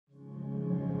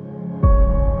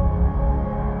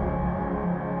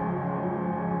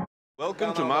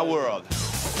Welcome to my world. 2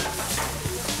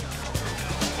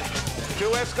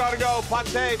 escargot,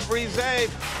 pate, frisée,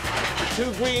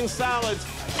 2 green salads.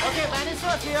 Okay, man, it's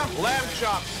right here. Lamb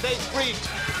chops, steak frites.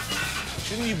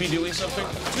 Shouldn't you be doing something?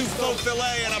 2 faux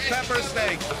fillet and a pepper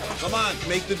steak. Come on,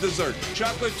 make the dessert.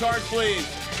 Chocolate tart, please.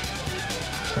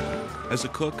 As a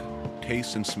cook,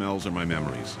 tastes and smells are my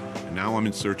memories, and now I'm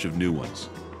in search of new ones.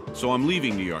 So I'm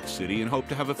leaving New York City and hope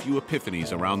to have a few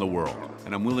epiphanies around the world,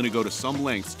 and I'm willing to go to some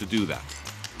lengths to do that.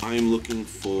 I am looking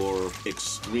for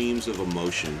extremes of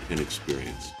emotion and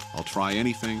experience. I'll try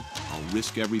anything, I'll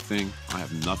risk everything, I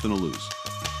have nothing to lose.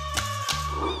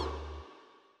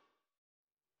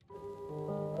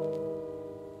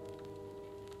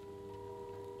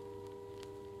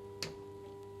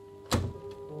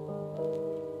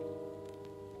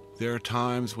 There are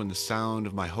times when the sound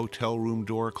of my hotel room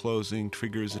door closing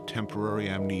triggers a temporary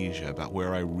amnesia about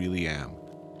where I really am.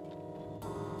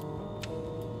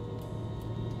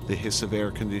 The hiss of air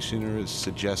conditioners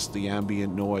suggests the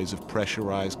ambient noise of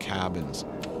pressurized cabins,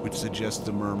 which suggests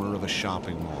the murmur of a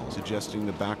shopping mall, suggesting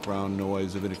the background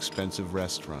noise of an expensive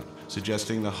restaurant,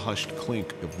 suggesting the hushed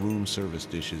clink of room service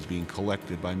dishes being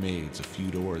collected by maids a few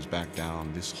doors back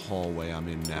down this hallway I'm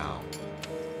in now.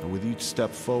 And with each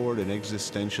step forward, an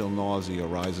existential nausea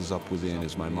rises up within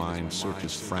as my mind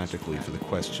searches frantically for the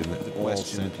question that all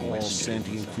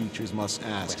sentient creatures must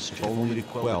ask, only to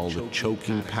quell the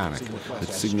choking panic that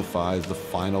signifies the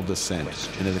final descent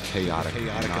into the chaotic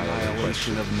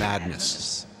annihilation of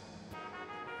madness.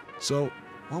 So,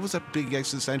 what was that big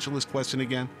existentialist question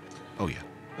again? Oh, yeah.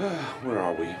 Where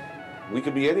are we? We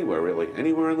could be anywhere, really.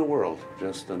 Anywhere in the world.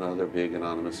 Just another big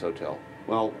anonymous hotel.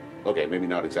 Well, okay, maybe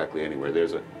not exactly anywhere.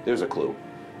 There's a clue.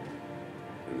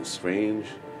 In a strange,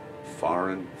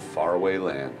 foreign, faraway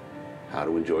land, how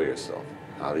to enjoy yourself,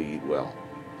 how to eat well,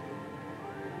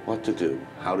 what to do,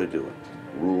 how to do it.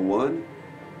 Rule 1,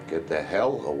 get the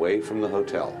hell away from the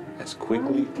hotel as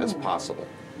quickly as possible.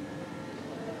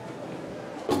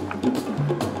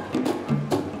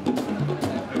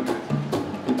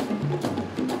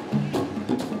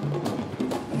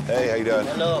 Hey, how you doing?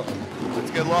 Hello.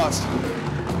 Let's get lost.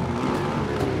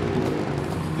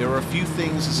 There are few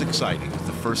things as exciting as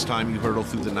the first time you hurtle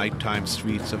through the nighttime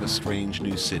streets of a strange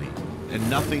new city. And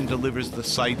nothing delivers the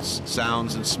sights,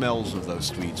 sounds, and smells of those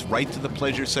streets right to the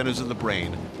pleasure centers of the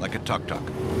brain like a tuk-tuk.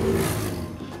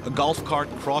 A golf cart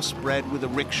crossbred with a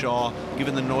rickshaw,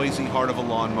 given the noisy heart of a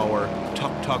lawnmower,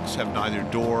 tuk-tuks have neither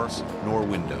doors nor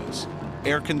windows.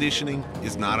 Air conditioning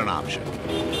is not an option.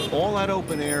 All that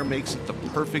open air makes it the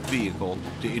perfect vehicle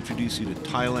to introduce you to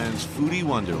Thailand's foodie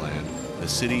wonderland, the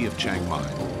city of Chiang Mai.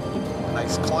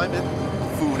 Nice climate,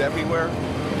 food everywhere.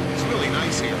 It's really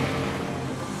nice here.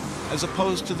 As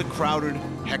opposed to the crowded,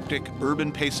 hectic,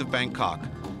 urban pace of Bangkok,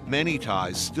 many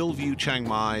Thais still view Chiang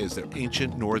Mai as their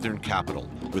ancient northern capital,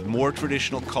 with more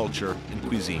traditional culture and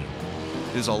cuisine.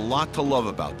 There's a lot to love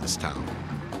about this town.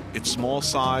 Its small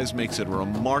size makes it a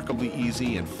remarkably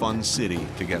easy and fun city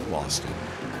to get lost in.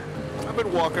 I've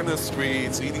been walking the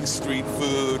streets, eating street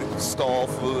food, stall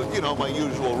food, you know, my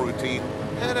usual routine.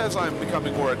 And as I'm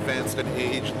becoming more advanced in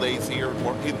age, lazier,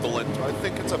 more indolent, I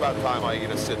think it's about time I eat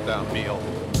a sit-down meal.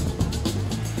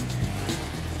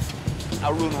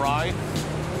 Arun Rai,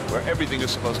 where everything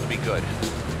is supposed to be good.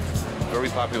 Very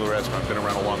popular restaurant, been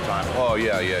around a long time. Oh,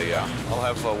 yeah. I'll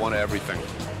have one of everything.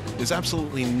 There's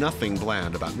absolutely nothing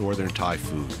bland about northern Thai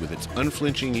food, with its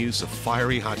unflinching use of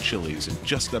fiery hot chilies in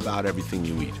just about everything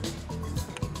you eat.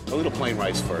 A little plain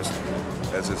rice first,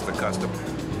 as is the custom.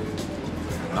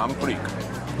 Nam Prik,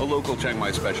 a local Chiang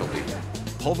Mai specialty.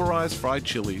 Pulverized fried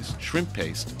chilies, shrimp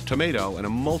paste, tomato, and a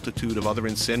multitude of other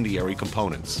incendiary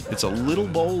components. It's a little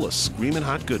bowl of screaming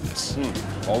hot goodness.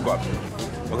 All good.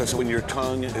 Okay, so when your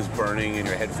tongue is burning and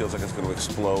your head feels like it's going to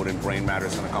explode and brain matter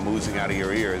is going to come oozing out of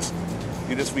your ears,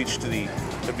 you just reach to the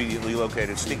conveniently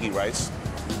located sticky rice,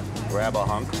 grab a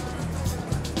hunk.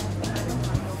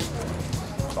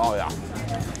 Oh yeah,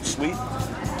 sweet,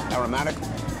 aromatic,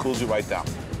 cools you right down.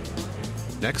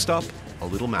 Next up, a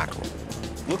little mackerel.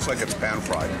 Looks like it's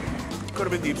pan-fried.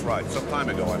 Could have been deep-fried, some time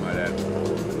ago, I might add.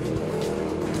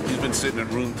 He's been sitting at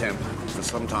room temp for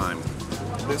some time.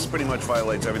 This pretty much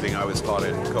violates everything I was taught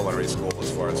in culinary school as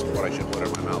far as what I should put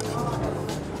in my mouth.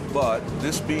 But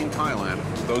this being Thailand,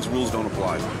 those rules don't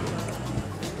apply.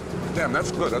 Damn,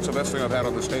 that's good. That's the best thing I've had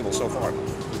on this table so far.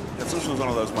 This was one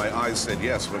of those, my eyes said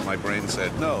yes, but my brain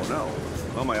said no.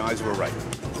 Well, my eyes were right.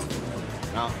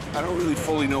 Now, I don't really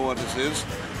fully know what this is.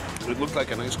 It looked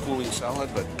like a nice cooling salad,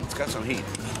 but it's got some heat.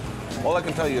 All I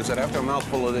can tell you is that after a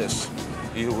mouthful of this,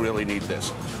 you really need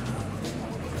this.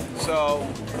 So,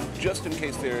 just in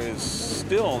case there is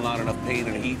still not enough pain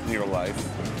and heat in your life,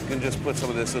 can just put some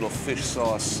of this little fish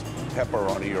sauce pepper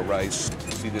onto your rice.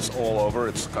 See this all over?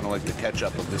 It's kind of like the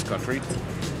ketchup of this country.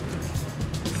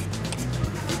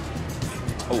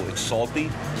 Oh, it's salty,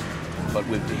 but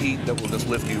with the heat that will just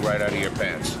lift you right out of your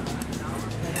pants.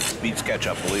 Beats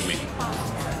ketchup, believe me.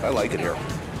 I like it here.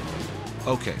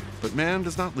 Okay, but man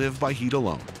does not live by heat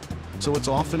alone. So it's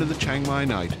off into the Chiang Mai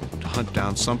night to hunt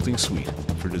down something sweet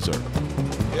for dessert.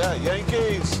 Yeah,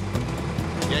 Yankees.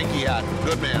 Yankee hat.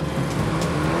 Good man.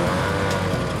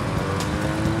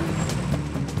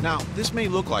 Now, this may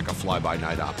look like a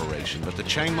fly-by-night operation, but the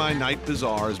Chiang Mai Night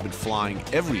Bazaar has been flying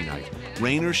every night,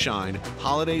 rain or shine,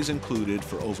 holidays included,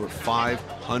 for over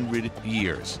 500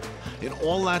 years. In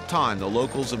all that time, the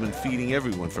locals have been feeding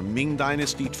everyone from Ming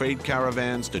Dynasty trade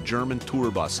caravans to German tour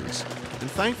buses.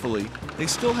 And thankfully, they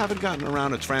still haven't gotten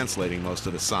around to translating most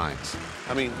of the signs.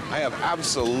 I mean, I have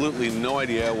absolutely no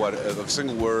idea what a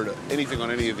single word, anything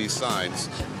on any of these signs,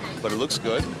 but it looks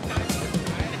good.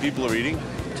 People are eating.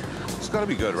 It's got to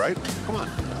be good, right? Come on,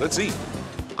 let's eat.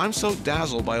 I'm so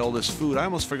dazzled by all this food, I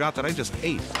almost forgot that I just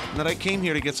ate, and that I came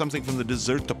here to get something from the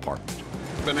dessert department.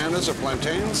 Bananas or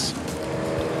plantains?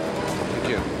 Thank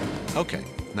you. Okay,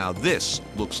 now this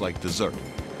looks like dessert.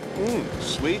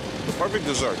 Sweet, the perfect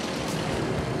dessert.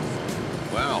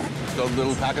 Wow, those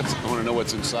little packets, I want to know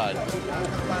what's inside.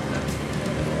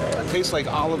 It tastes like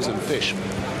olives and fish.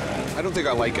 I don't think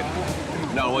I like it.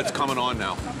 No, it's coming on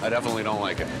now. I definitely don't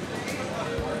like it.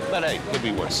 But hey, could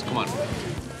be worse. Come on.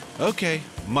 Okay,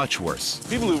 much worse.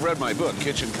 People who've read my book,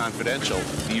 Kitchen Confidential,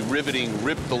 the riveting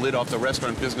rip the lid off the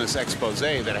restaurant business expose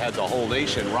that had the whole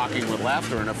nation rocking with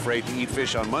laughter and afraid to eat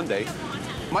fish on Monday,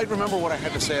 might remember what I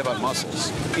had to say about mussels.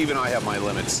 Even I have my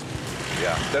limits.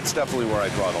 Yeah, that's definitely where I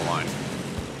draw the line.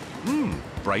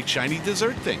 Bright, shiny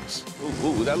dessert things.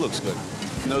 Ooh, that looks good.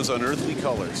 And those unearthly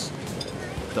colors.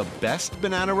 The best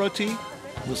banana roti?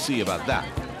 We'll see about that.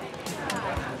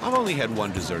 I've only had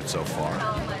one dessert so far,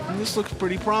 and this looks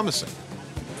pretty promising.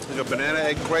 Like a banana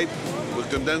egg crepe with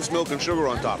condensed milk and sugar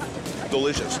on top.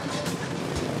 Delicious.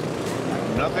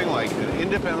 Nothing like an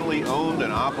independently owned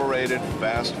and operated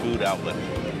fast food outlet.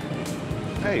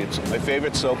 Hey, it's my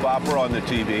favorite soap opera on the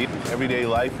TV. Everyday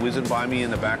life whizzing by me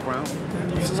in the background.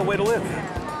 This is a way to live.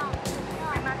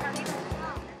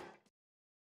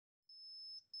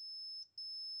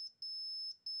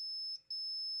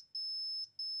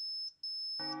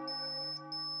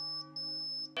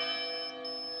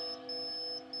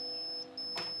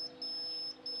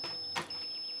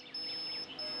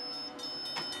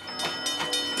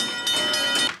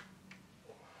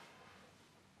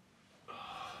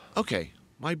 Okay,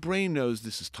 my brain knows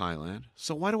this is Thailand,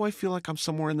 so why do I feel like I'm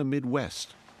somewhere in the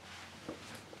Midwest?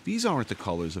 These aren't the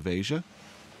colors of Asia.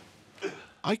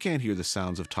 I can't hear the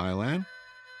sounds of Thailand.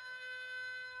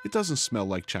 It doesn't smell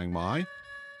like Chiang Mai.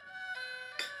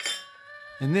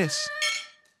 And this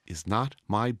is not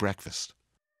my breakfast.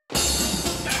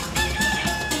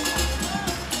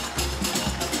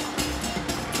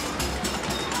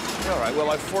 All right, well,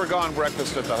 I've foregone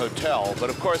breakfast at the hotel, but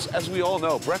of course, as we all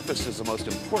know, breakfast is the most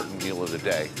important meal of the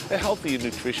day. A healthy and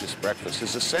nutritious breakfast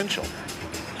is essential.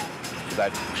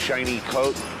 That shiny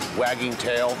coat, wagging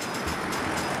tail,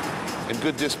 and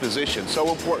good disposition, so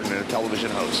important in a television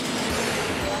host.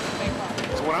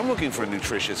 So when I'm looking for a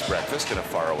nutritious breakfast in a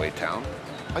faraway town,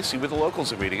 I see where the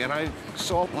locals are eating, and I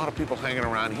saw a lot of people hanging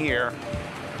around here,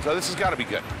 so this has got to be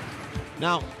good.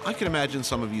 Now, I can imagine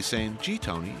some of you saying, gee,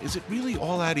 Tony, is it really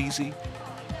all that easy?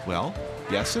 Well,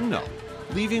 yes and no.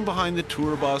 Leaving behind the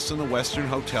tour bus and the Western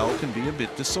hotel can be a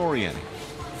bit disorienting.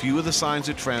 Few of the signs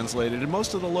are translated, and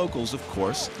most of the locals, of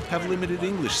course, have limited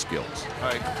English skills. All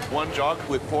right, one jog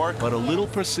with pork. But a little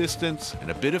persistence and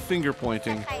a bit of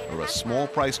finger-pointing are a small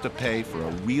price to pay for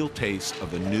a real taste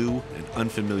of a new and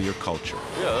unfamiliar culture.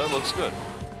 Yeah, that looks good.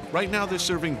 Right now, they're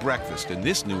serving breakfast in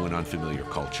this new and unfamiliar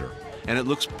culture, and it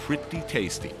looks pretty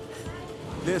tasty.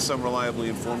 This, I'm reliably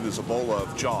informed, is a bowl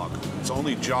of jog. It's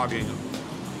only jogging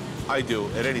I do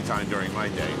at any time during my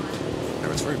day.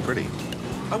 And it's very pretty.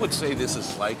 I would say this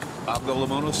is like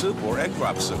abgolomono soup or egg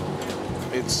drop soup.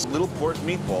 It's little pork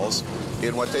meatballs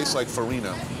in what tastes like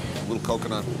farina, a little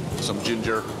coconut, some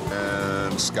ginger,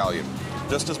 and scallion.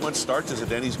 Just as much starch as a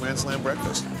Denny's Grand Slam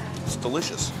breakfast. It's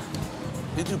delicious.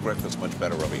 They do breakfast much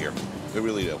better over here. They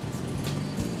really do.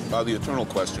 The eternal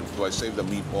question, do I save the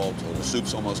meatball till the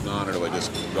soup's almost gone, or do I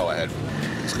just go ahead?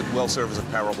 This could well serve as a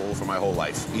parable for my whole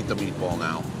life. Eat the meatball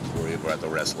now, worry about the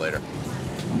rest later.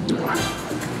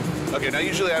 Okay, now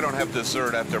usually I don't have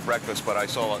dessert after breakfast, but I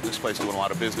saw this place doing a lot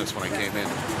of business when I came in.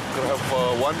 Could I have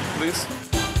one, please?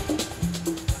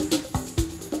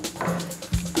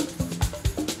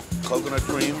 Coconut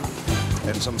cream,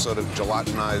 and some sort of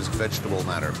gelatinized vegetable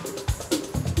matter.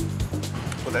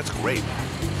 Well, that's great.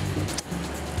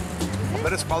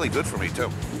 But it's probably good for me, too.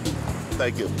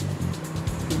 Thank you.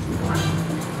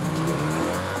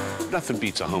 Nothing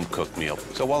beats a home-cooked meal.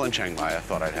 So while in Chiang Mai, I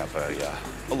thought I'd have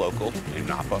a local named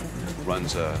Napa,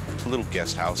 runs a little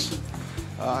guest house.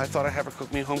 I thought I'd have her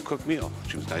cook me a home-cooked meal.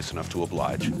 She was nice enough to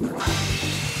oblige.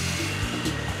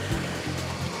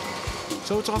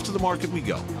 So it's off to the market we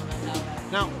go.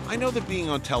 Now, I know that being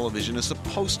on television is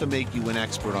supposed to make you an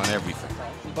expert on everything.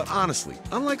 But honestly,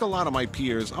 unlike a lot of my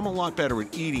peers, I'm a lot better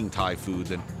at eating Thai food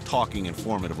than talking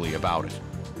informatively about it.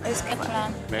 It's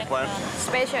eggplant. Eggplant?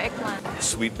 Special eggplant.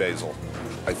 Sweet basil,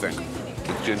 I think.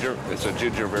 It's ginger? It's a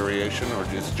ginger variation, or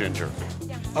just ginger?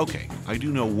 Okay, I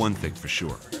do know one thing for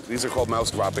sure. These are called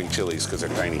mouse-dropping chilies because they're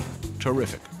tiny.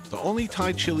 Terrific. The only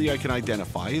Thai chili I can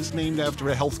identify is named after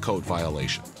a health code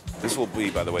violation. This will be,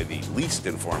 by the way, the least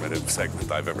informative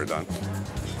segment I've ever done.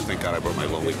 Thank God I brought my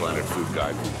Lonely Planet food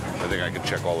guide. I think I can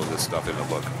check all of this stuff in the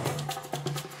book.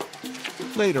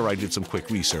 Later, I did some quick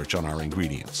research on our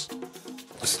ingredients.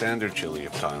 The standard chili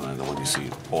of Thailand, the one you see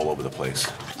all over the place,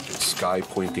 it's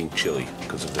sky-pointing chili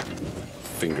because of the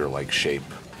finger-like shape.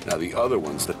 Now, the other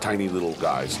ones, the tiny little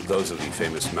guys, those are the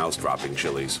famous mouse-dropping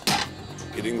chilies.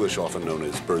 In English, often known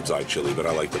as bird's eye chili, but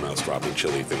I like the mouse-dropping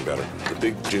chili thing better. The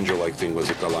big ginger-like thing was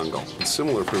a galangal. It's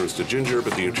similar appearance to ginger,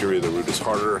 but the interior of the root is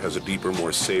harder, has a deeper,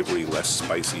 more savory, less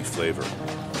spicy flavor.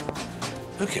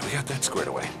 Okay, we got that squared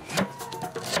away.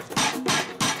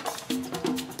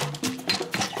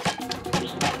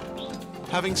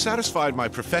 Having satisfied my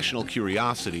professional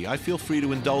curiosity, I feel free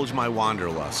to indulge my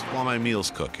wanderlust while my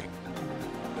meal's cooking.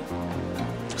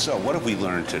 So, what have we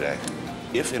learned today?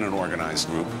 If in an organized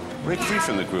group, break free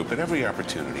from the group at every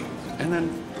opportunity, and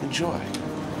then enjoy.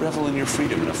 Revel in your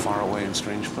freedom in a faraway and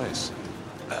strange place.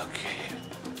 Okay,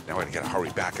 now I gotta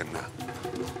hurry back and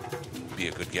be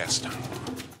a good guest.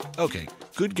 Okay,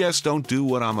 good guests don't do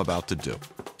what I'm about to do.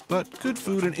 But good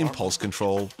food and impulse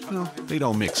control, well, they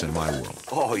don't mix in my world.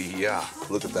 Oh yeah,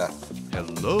 look at that.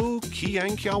 Hello,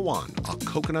 Chiang Mai, a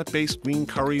coconut-based green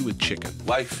curry with chicken.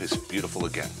 Life is beautiful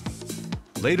again.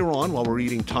 Later on, while we're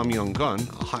eating tom yum gun,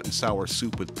 a hot and sour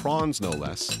soup with prawns no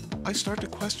less, I start to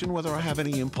question whether I have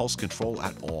any impulse control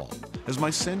at all, as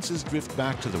my senses drift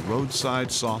back to the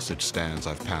roadside sausage stands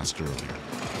I've passed earlier.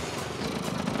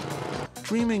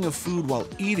 Dreaming of food while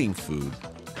eating food.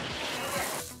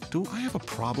 Do I have a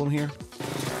problem here?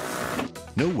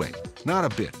 No way, not a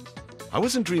bit. I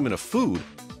wasn't dreaming of food,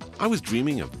 I was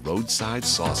dreaming of roadside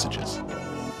sausages.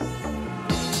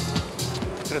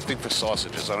 I got a thing for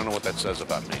sausages. I don't know what that says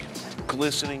about me.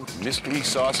 Glistening mystery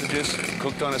sausages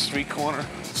cooked on a street corner.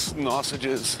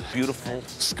 Sausages, beautiful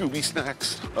Scooby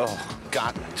snacks. Oh,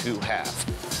 got to have.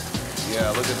 Yeah,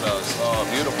 look at those. Oh,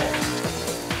 beautiful.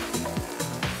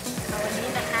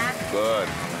 Good.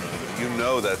 You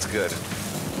know that's good.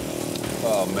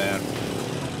 Oh, man.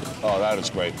 Oh, that is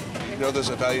great. You know those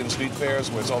Italian street fairs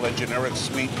where it's all that generic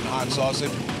sweet and hot sausage?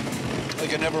 I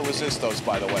can never resist those,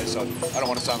 by the way, so I don't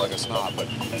want to sound like a snob, but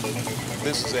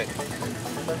this is it.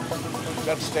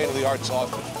 That's state-of-the-art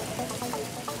sausage.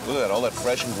 Look at that, all that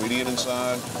fresh ingredient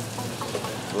inside.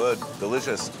 Good,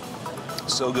 delicious,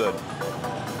 so good.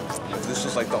 If this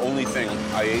was like the only thing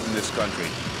I ate in this country,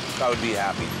 I would be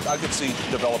happy. I could see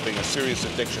developing a serious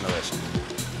addiction to this.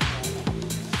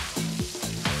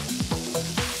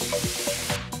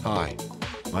 Hi,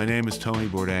 my name is Tony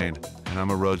Bourdain, and I'm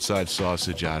a roadside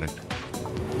sausage addict.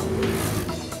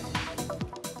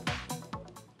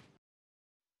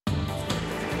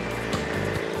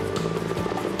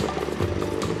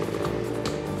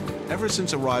 Ever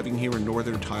since arriving here in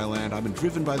northern Thailand, I've been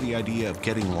driven by the idea of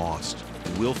getting lost.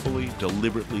 Willfully,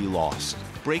 deliberately lost.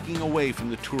 Breaking away from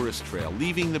the tourist trail,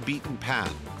 leaving the beaten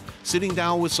path. Sitting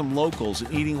down with some locals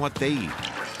and eating what they eat.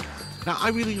 Now, I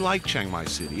really like Chiang Mai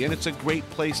City, and it's a great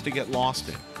place to get lost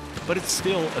in. But it's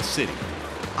still a city.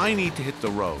 I need to hit the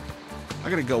road. I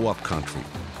gotta go up country.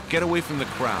 Get away from the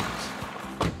crowds.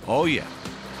 Oh yeah,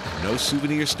 no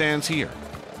souvenir stands here.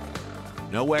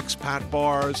 No expat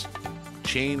bars,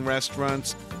 chain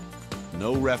restaurants,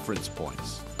 no reference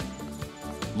points.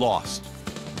 Lost,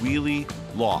 really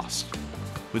lost,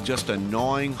 with just a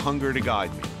gnawing hunger to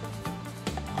guide me.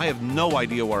 I have no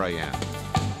idea where I am,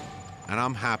 and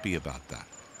I'm happy about that.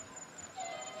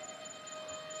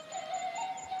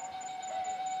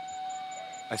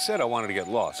 I said I wanted to get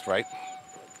lost, right?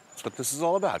 That's what this is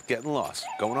all about, getting lost,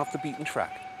 going off the beaten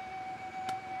track.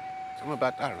 So I'm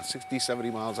about, I don't know, 60,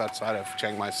 70 miles outside of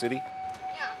Chiang Mai City.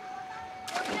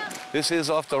 This is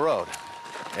off the road,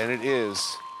 and it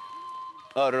is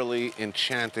utterly,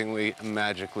 enchantingly,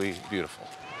 magically beautiful.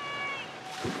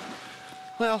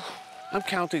 Well, I'm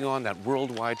counting on that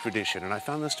worldwide tradition, and I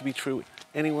found this to be true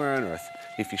anywhere on Earth.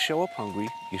 If you show up hungry,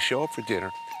 you show up for dinner,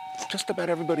 just about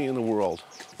everybody in the world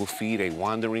will feed a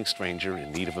wandering stranger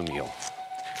in need of a meal.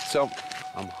 So,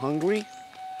 I'm hungry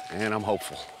and I'm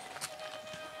hopeful.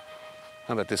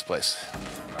 How about this place?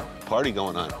 Party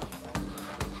going on.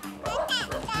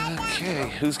 Okay,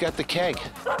 who's got the keg?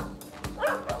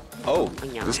 Oh,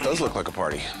 this does look like a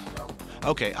party.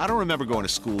 Okay, I don't remember going to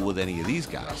school with any of these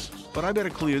guys, but I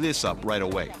better clear this up right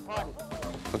away.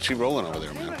 What's she rolling over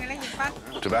there, man?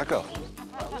 Tobacco.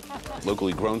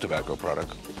 Locally grown tobacco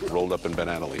product, rolled up in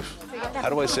banana leaf. How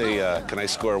do I say, can I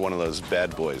score one of those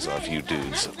bad boys off you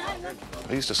dudes?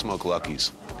 I used to smoke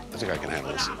Luckies. I think I can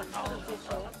handle this.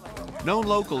 Known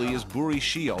locally as Buri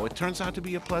Shio, it turns out to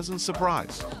be a pleasant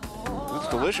surprise. It's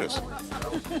delicious.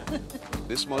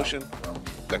 This motion,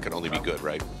 that can only be good,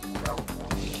 right?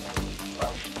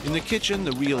 In the kitchen,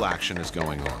 the real action is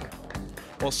going on.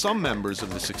 While some members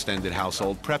of this extended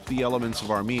household prep the elements of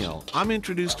our meal, I'm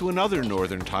introduced to another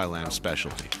northern Thailand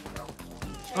specialty.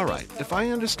 All right, if I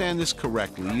understand this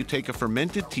correctly, you take a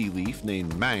fermented tea leaf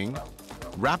named mang,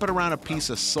 wrap it around a piece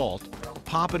of salt,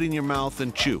 pop it in your mouth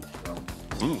and chew.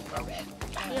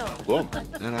 Whoa.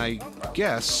 And I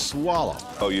guess swallow.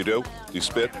 Oh, you do? You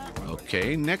spit?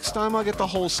 Okay, next time I'll get the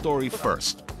whole story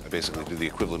first. I basically did the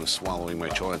equivalent of swallowing my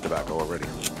chewing tobacco already.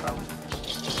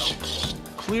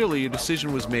 Clearly, a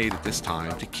decision was made at this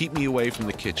time to keep me away from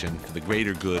the kitchen for the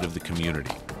greater good of the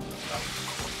community.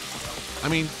 I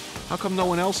mean, how come no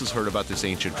one else has heard about this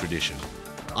ancient tradition?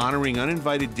 Honoring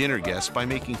uninvited dinner guests by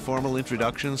making formal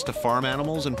introductions to farm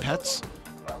animals and pets?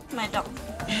 My dog.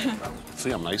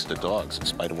 See, I'm nice to dogs, in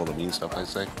spite of all the mean stuff I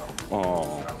say.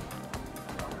 Oh.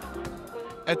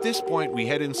 At this point, we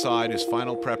head inside as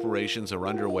final preparations are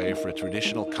underway for a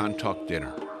traditional tuk-tuk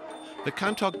dinner. The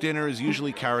tuk-tuk dinner is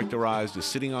usually characterized as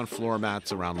sitting on floor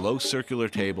mats around low circular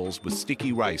tables with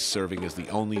sticky rice serving as the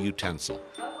only utensil.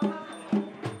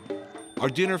 Our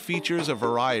dinner features a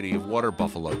variety of water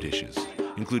buffalo dishes,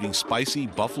 including spicy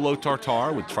buffalo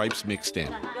tartare with tripes mixed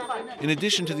in. In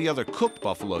addition to the other cooked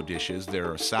buffalo dishes, there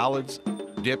are salads,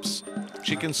 dips,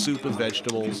 chicken soup with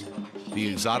vegetables, the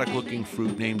exotic-looking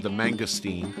fruit named the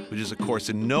mangosteen, which is of course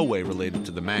in no way related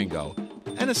to the mango,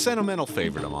 and a sentimental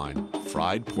favorite of mine,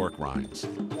 fried pork rinds.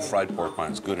 Fried pork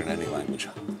rinds, good in any language.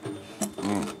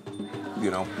 You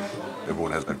know,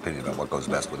 everyone has an opinion on what goes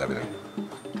best with everything.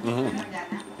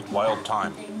 Wild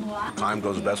thyme. Thyme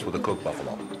goes best with a cooked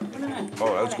buffalo.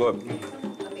 Oh, that's good.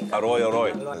 Aroy,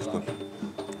 aroy. That's good.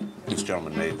 This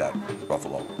gentleman made that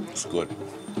buffalo. It's good.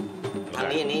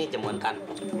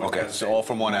 Okay, so all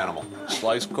from one animal.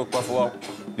 Sliced cooked buffalo.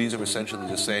 These are essentially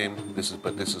the same. This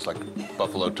is like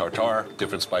buffalo tartare,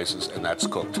 different spices, and that's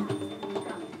cooked.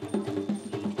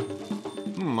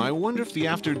 I wonder if the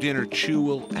after-dinner chew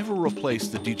will ever replace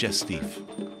the digestif.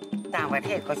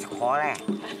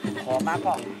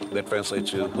 That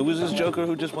translates to, who is this joker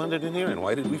who just wandered in here and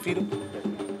why did we feed him?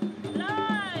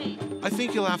 I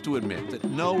think you'll have to admit that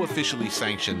no officially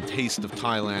sanctioned Taste of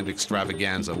Thailand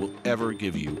extravaganza will ever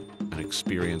give you an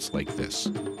experience like this.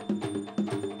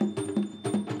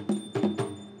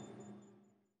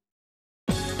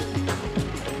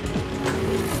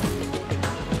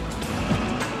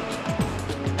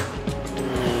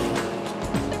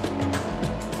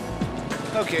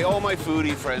 Okay, all my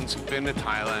foodie friends who've been to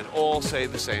Thailand all say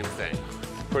the same thing.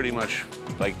 Pretty much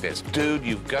like this. Dude,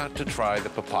 you've got to try the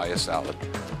papaya salad.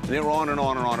 And they're on and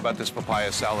on and on about this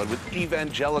papaya salad with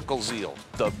evangelical zeal.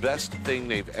 The best thing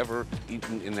they've ever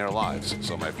eaten in their lives,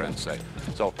 so my friends say.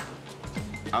 So,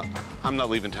 I'm not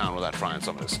leaving town without trying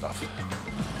some of this stuff.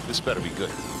 This better be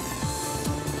good.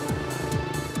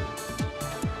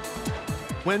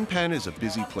 Phnom Penh is a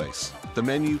busy place. The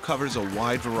menu covers a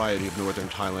wide variety of northern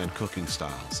Thailand cooking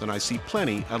styles, and I see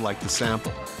plenty I'd like to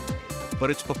sample.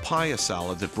 But it's papaya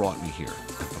salad that brought me here,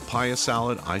 and papaya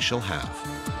salad I shall have.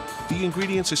 The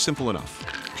ingredients are simple enough.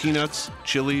 Peanuts,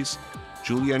 chilies,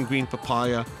 julienne green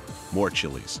papaya, more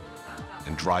chilies,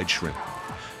 and dried shrimp.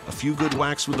 A few good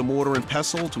whacks with a mortar and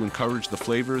pestle to encourage the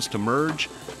flavors to merge.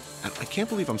 And I can't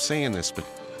believe I'm saying this, but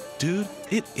dude,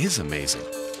 it is amazing.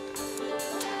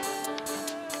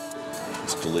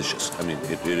 It's delicious. I mean,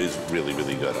 it is really,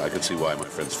 really good. I could see why my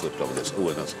friends flipped over this. Oh,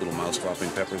 and those little mouth-dropping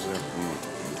peppers there.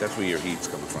 That's where your heat's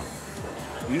coming from.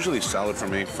 Usually salad for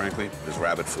me, frankly, is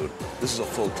rabbit food. This is a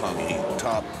full tongue heat.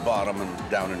 Top, bottom, and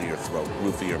down into your throat.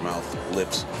 Roof of your mouth,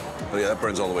 lips. Oh yeah, that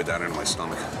burns all the way down into my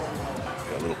stomach.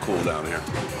 Got a little cool down here.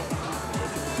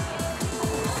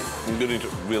 I'm beginning to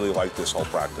really like this whole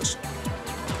practice.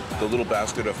 The little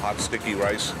basket of hot, sticky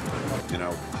rice. You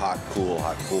know, hot, cool,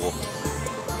 hot, cool.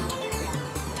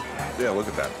 Yeah, look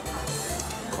at that.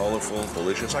 colorful,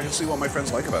 delicious. I can see what my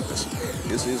friends like about this.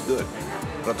 This is good.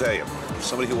 But I'll tell you,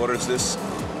 somebody who orders this,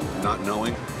 not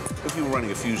knowing, if you were running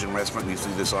a fusion restaurant and you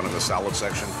threw this on in the salad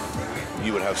section,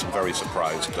 you would have some very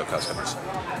surprised customers.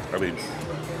 I mean,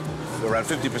 around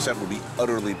 50% would be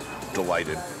utterly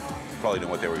delighted, probably know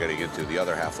what they were getting into. The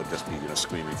other half would just be,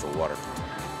 screaming for water.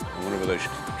 I wonder if they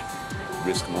should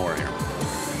risk more here.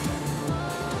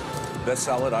 Best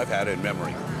salad I've had in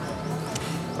memory.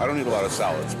 I don't eat a lot of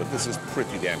salads, but this is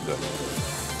pretty damn good.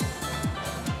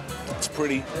 It's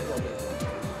pretty,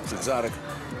 it's exotic,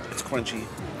 it's crunchy,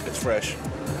 it's fresh,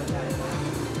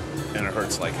 and it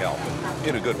hurts like hell, but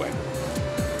in a good way.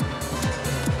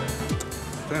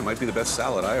 That might be the best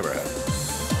salad I ever had.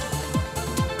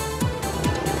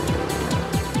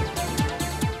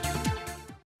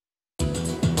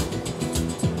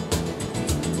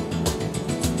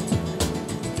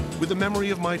 With the memory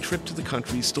of my trip to the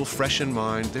country still fresh in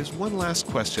mind, there's one last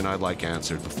question I'd like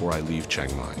answered before I leave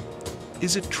Chiang Mai.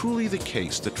 Is it truly the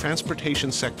case that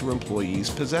transportation sector employees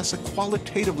possess a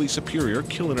qualitatively superior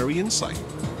culinary insight?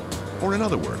 Or in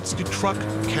other words, do truck,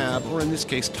 cab, or in this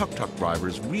case tuk-tuk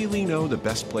drivers really know the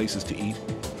best places to eat?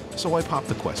 So I popped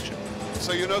the question.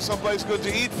 So you know someplace good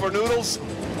to eat for noodles?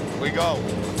 We go.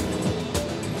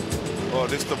 Oh,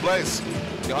 this is the place.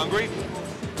 You hungry?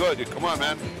 Good. Come on,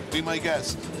 man. Be my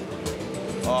guest.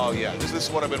 Oh, yeah. This is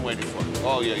what I've been waiting for.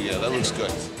 Oh, yeah. That looks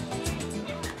good.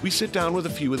 We sit down with a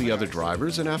few of the other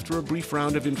drivers, and after a brief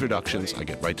round of introductions, I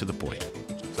get right to the point.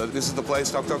 So this is the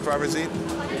place tuk-tuk drivers eat?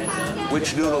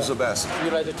 Which noodles are best?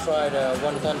 You'd like to try the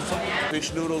wonton soup?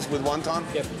 Fish noodles with wonton?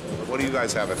 Yep. What do you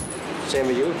guys have? Same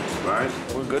with you. All right,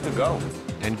 we're good to go.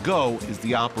 And go is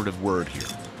the operative word here.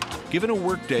 Given a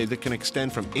workday that can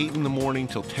extend from 8 in the morning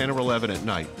till 10 or 11 at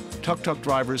night, tuk-tuk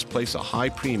drivers place a high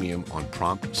premium on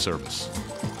prompt service.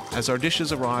 As our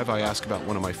dishes arrive, I ask about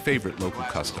one of my favorite local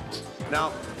customs.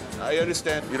 Now, I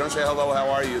understand you don't say hello, how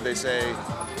are you? They say,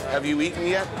 have you eaten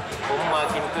yet?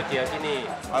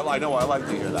 I know, I like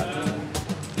to hear that.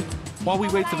 While we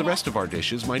wait for the rest of our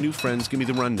dishes, my new friends give me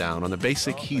the rundown on the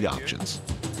basic heat options.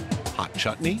 Hot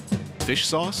chutney, fish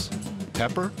sauce,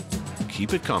 pepper,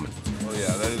 keep it coming. Oh,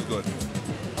 yeah, that is good.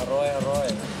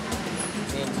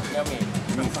 Yummy.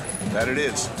 That it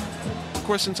is. Of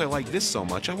course, since I like this so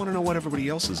much, I want to know what everybody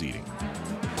else is eating.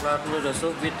 Crab noodle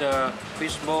soup with the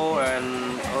fish bowl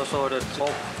and also the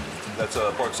pork. That's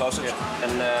a pork sausage? Yeah.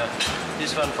 And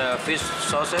this one, fish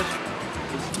sausage.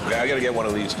 Okay, I gotta get one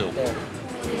of these too.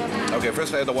 Yeah. Okay,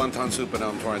 first I had the wonton soup, and now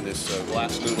I'm trying this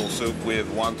glass noodle soup with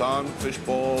wonton, fish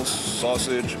balls,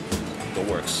 sausage, the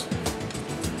works.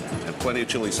 And plenty of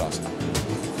chili sauce.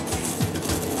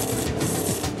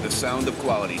 The sound of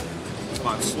quality. Come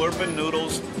on, slurping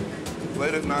noodles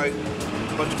late at night.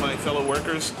 A bunch of my fellow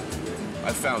workers.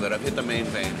 I found it. I've hit the main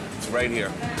vein. It's right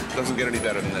here. Doesn't get any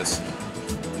better than this.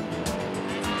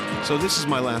 So this is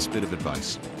my last bit of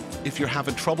advice. If you're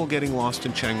having trouble getting lost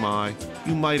in Chiang Mai,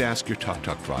 you might ask your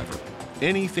tuk-tuk driver.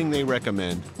 Anything they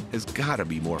recommend has got to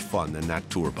be more fun than that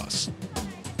tour bus.